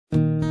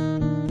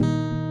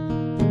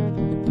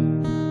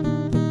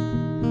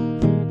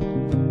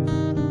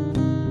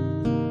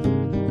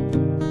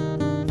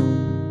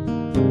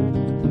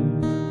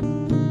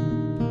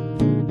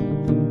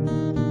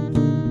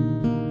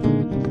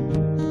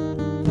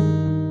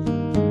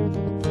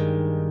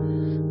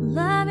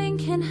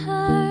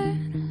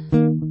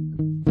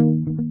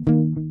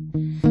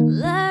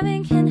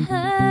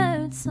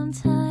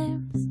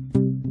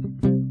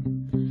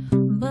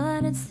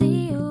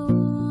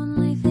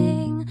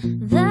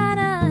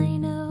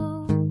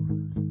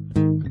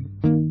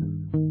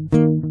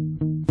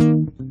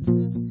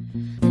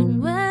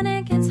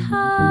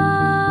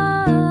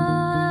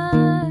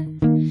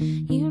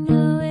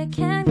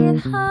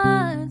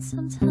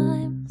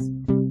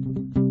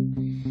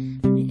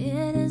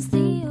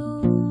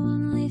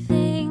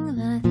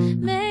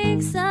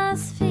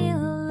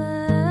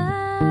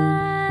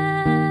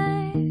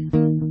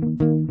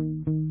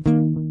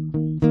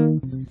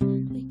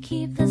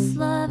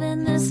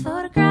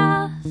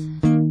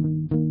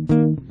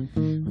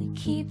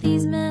keep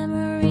these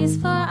memories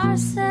for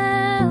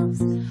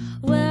ourselves,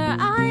 where our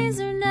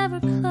eyes are never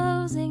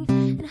closing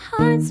and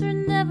hearts are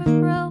never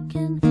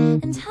broken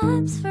and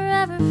time's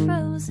forever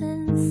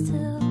frozen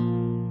still.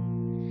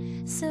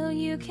 So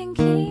you can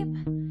keep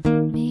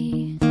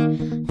me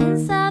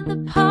inside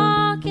the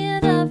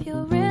pocket of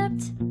your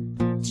ripped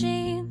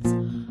jeans,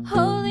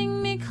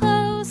 holding me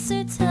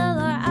closer till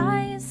our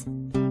eyes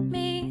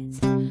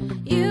meet.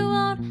 You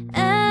won't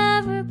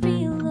ever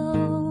be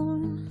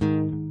alone.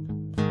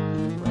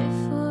 Wait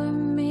for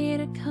me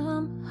to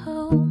come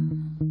home.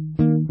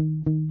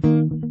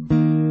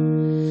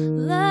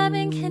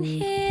 Loving can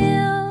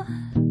heal,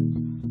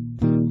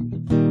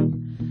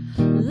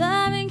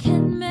 loving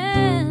can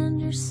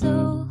mend your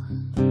soul,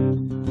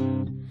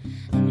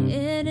 and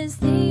it is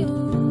the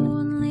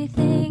only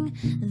thing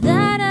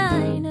that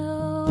I know.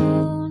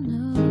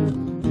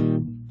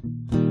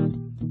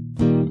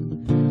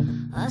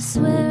 I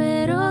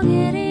swear it'll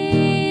get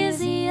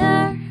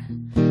easier.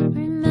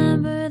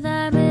 Remember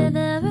that with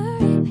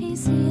every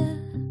piece of you.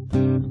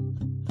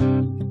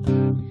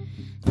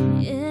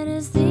 It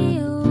is the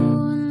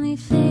only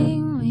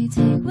thing we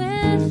take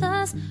with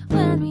us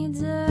when we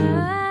die.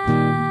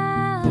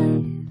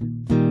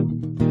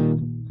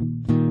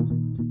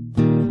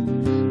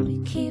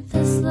 We keep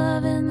this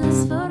love in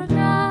this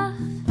photograph.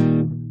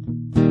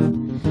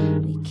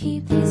 We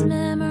keep these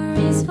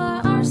memories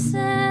for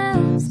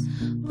ourselves,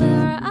 where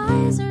our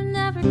eyes are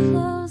never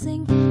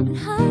closing and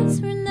hearts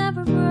were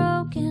never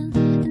broken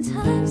and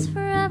time's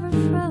forever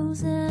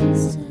frozen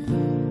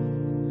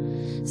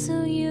still.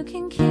 So you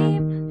can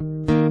keep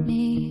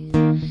me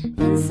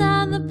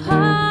inside the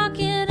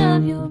pocket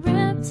of your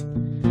ripped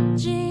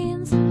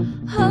jeans,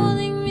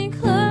 holding me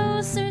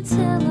closer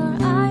till our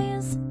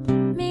eyes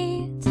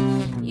meet.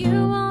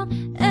 You won't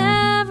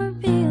ever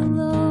be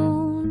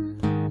alone.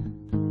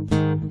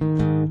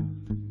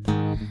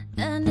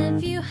 And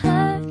if you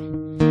hurt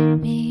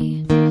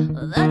me,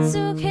 well, that's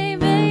okay,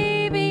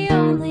 baby.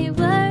 Only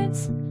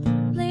words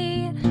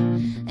bleed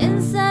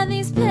inside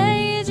these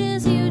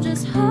pages. You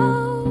just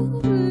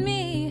hold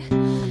me.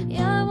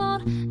 Yeah, I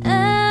won't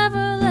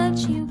ever let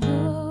you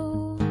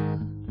go.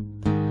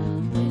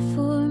 Wait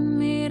for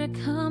me to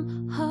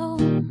come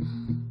home.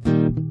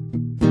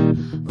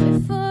 Wait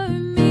for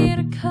me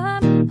to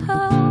come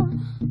home.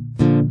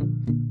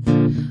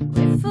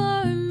 Wait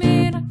for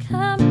me to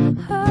come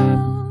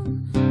home.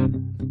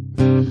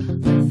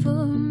 Wait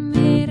for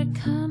me to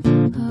come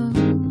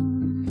home.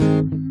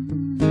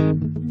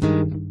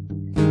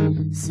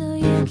 So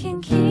you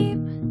can keep